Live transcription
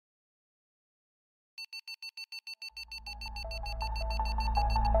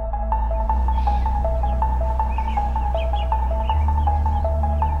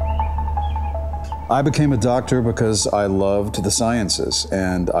I became a doctor because I loved the sciences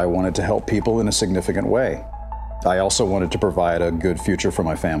and I wanted to help people in a significant way. I also wanted to provide a good future for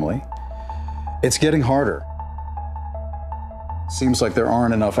my family. It's getting harder. Seems like there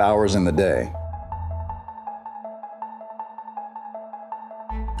aren't enough hours in the day.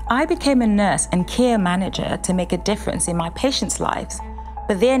 I became a nurse and care manager to make a difference in my patients' lives,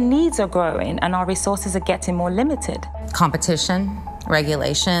 but their needs are growing and our resources are getting more limited. Competition,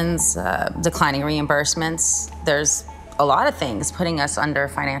 regulations, declining reimbursements. There's a lot of things putting us under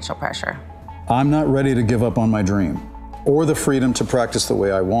financial pressure. I'm not ready to give up on my dream or the freedom to practice the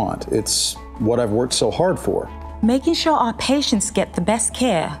way I want. It's what I've worked so hard for. Making sure our patients get the best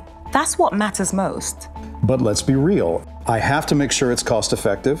care, that's what matters most. But let's be real. I have to make sure it's cost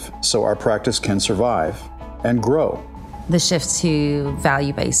effective so our practice can survive and grow. The shift to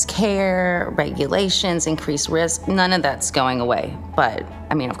value-based care, regulations, increased risk, none of that's going away. But,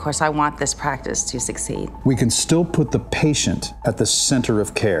 of course, I want this practice to succeed. We can still put the patient at the center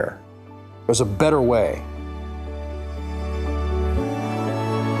of care. There's a better way.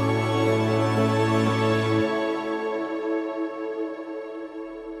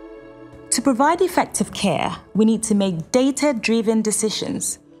 To provide effective care, we need to make data-driven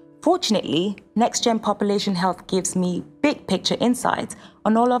decisions. Fortunately, NextGen Population Health gives me big-picture insights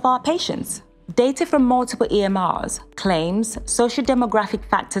on all of our patients. Data from multiple EMRs, claims, socio-demographic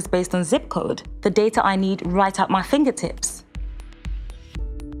factors based on zip code, the data I need right at my fingertips.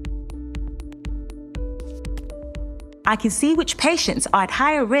 I can see which patients are at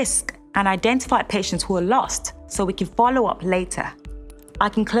higher risk and identify patients who are lost so we can follow up later. I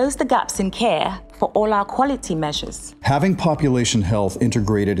can close the gaps in care for all our quality measures. Having population health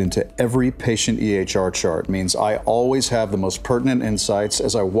integrated into every patient EHR chart means I always have the most pertinent insights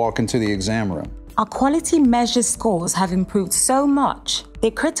as I walk into the exam room. Our quality measure scores have improved so much,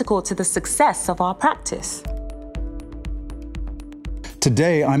 they're critical to the success of our practice.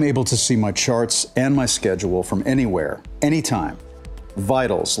 Today, I'm able to see my charts and my schedule from anywhere, anytime.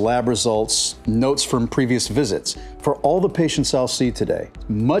 Vitals, lab results, notes from previous visits for all the patients I'll see today.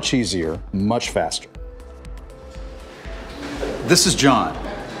 Much easier, much faster. This is John.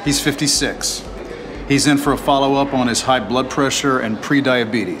 He's 56. He's in for a follow-up on his high blood pressure and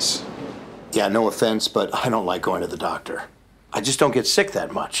pre-diabetes. Yeah, no offense, but I don't like going to the doctor. I just don't get sick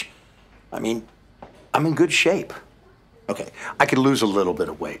that much. I'm in good shape. Okay, I could lose a little bit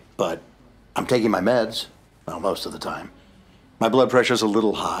of weight, but I'm taking my meds, well, most of the time. My blood pressure's a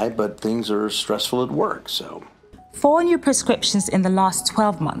little high, but things are stressful at work, so. 4 new prescriptions in the last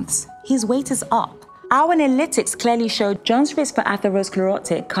 12 months. His weight is up. Our analytics clearly showed John's risk for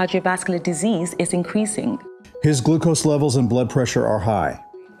atherosclerotic cardiovascular disease is increasing. His glucose levels and blood pressure are high.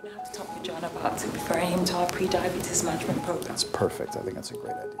 I'm going to have to talk to John about referring him to our pre-diabetes management program. That's perfect. I think that's a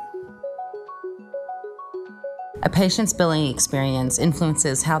great idea. A patient's billing experience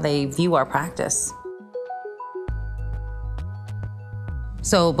influences how they view our practice.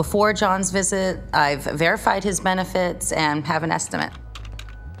 So before John's visit, I've verified his benefits and have an estimate.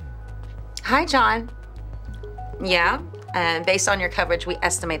 Hi, John. Yeah, and based on your coverage, we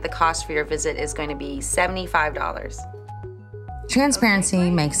estimate the cost for your visit is going to be $75.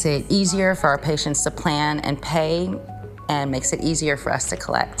 Transparency makes it easier for our patients to plan and pay, and makes it easier for us to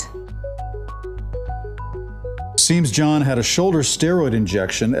collect. Seems John had a shoulder steroid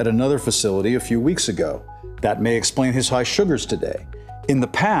injection at another facility a few weeks ago. That may explain his high sugars today. In the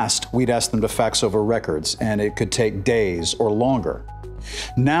past, we'd ask them to fax over records, and it could take days or longer.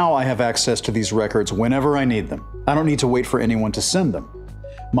 Now I have access to these records whenever I need them. I don't need to wait for anyone to send them.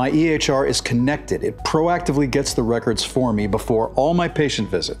 My EHR is connected. It proactively gets the records for me before all my patient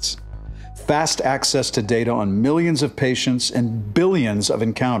visits. Fast access to data on millions of patients and billions of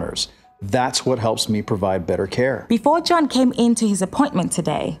encounters. That's what helps me provide better care. Before John came into his appointment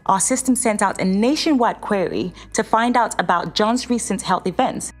today, our system sent out a nationwide query to find out about John's recent health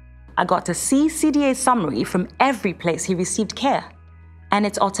events. I got a CDA summary from every place he received care, and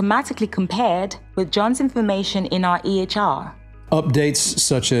it's automatically compared with John's information in our EHR. Updates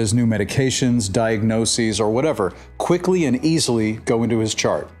such as new medications, diagnoses, or whatever quickly and easily go into his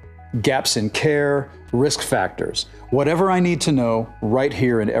chart. Gaps in care, risk factors, whatever I need to know right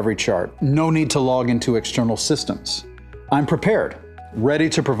here in every chart. No need to log into external systems. I'm prepared, ready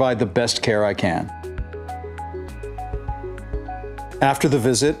to provide the best care I can. After the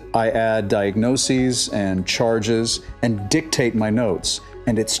visit, I add diagnoses and charges and dictate my notes,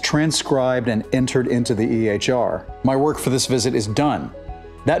 and it's transcribed and entered into the EHR. My work for this visit is done.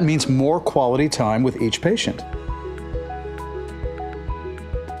 That means more quality time with each patient.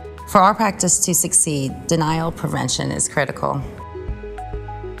 For our practice to succeed, denial prevention is critical.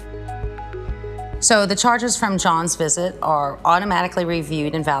 So the charges from John's visit are automatically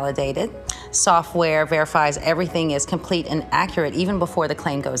reviewed and validated. Software verifies everything is complete and accurate even before the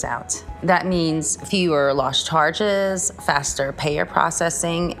claim goes out. That means fewer lost charges, faster payer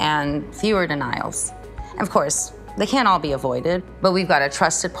processing, and fewer denials. And of course, they can't all be avoided, but we've got a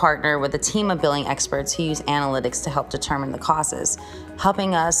trusted partner with a team of billing experts who use analytics to help determine the causes,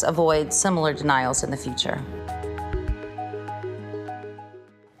 helping us avoid similar denials in the future.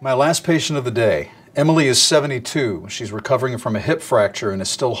 My last patient of the day. Emily is 72. She's recovering from a hip fracture and is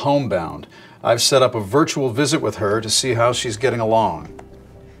still homebound. I've set up a virtual visit with her to see how she's getting along.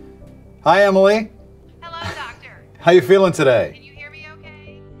 Hi, Emily. Hello, doctor. How you feeling today? Can you hear me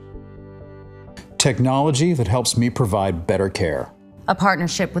okay? Technology that helps me provide better care. A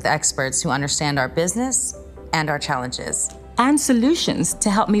partnership with experts who understand our business and our challenges. And solutions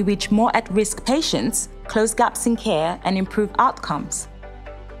to help me reach more at-risk patients, close gaps in care, and improve outcomes.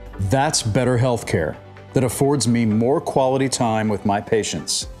 That's better healthcare that affords me more quality time with my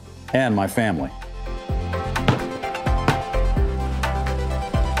patients and my family.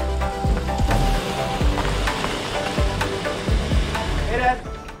 Hey, Dad.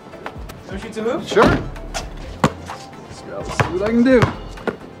 Want to shoot some moves? Sure. Let's go. Let's see what I can do.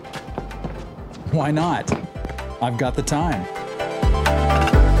 Why not? I've got the time.